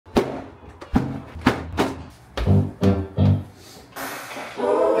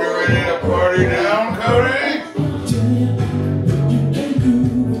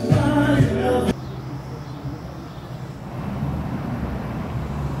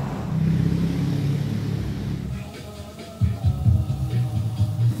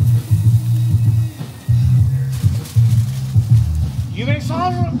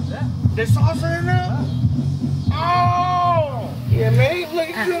There's salsa in there? Oh! Yeah, man. Look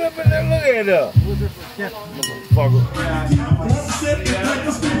at you up in there. Look at that. Motherfucker.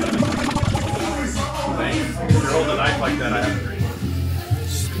 If you're holding a knife like that, I have to agree.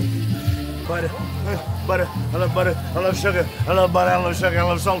 Butter, I love butter, I love sugar, I love butter, I love sugar, I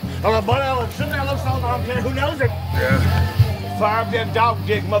love salt, I love butter, I love sugar, I love salt, I don't care who knows it. Yeah. Fire up that dog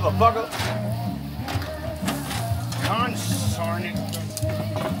dick, motherfucker. Darn it.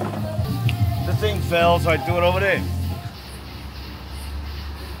 The thing fell, so I threw it over there.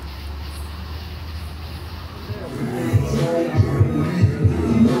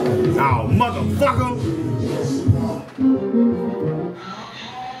 Oh, motherfucker!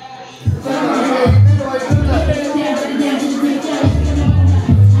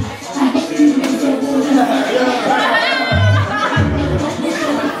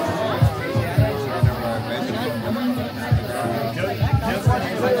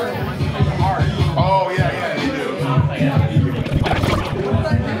 Oh, yeah, yeah, they do.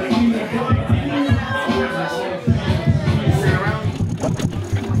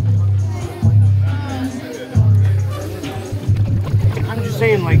 I'm just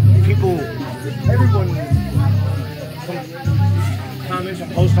saying, like, people, everyone, some comments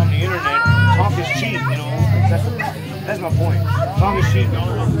and posts on the internet, talk is cheap, you know, that's my point. Talk is cheap, no.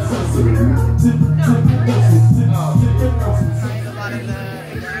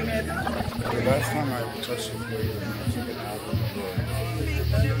 The last time I touched it,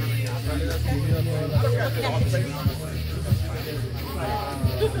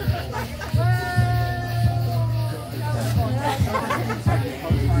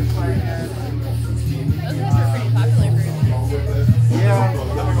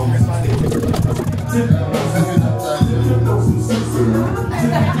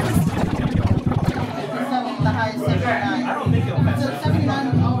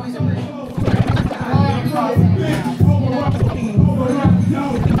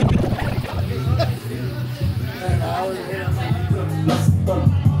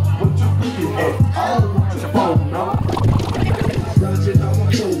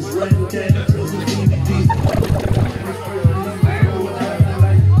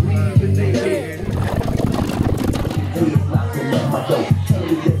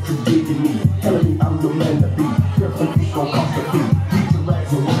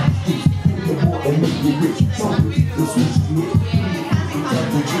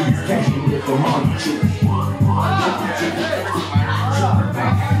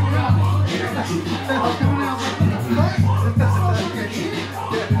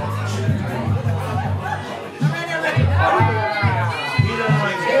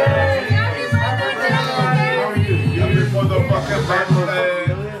 Motherfucking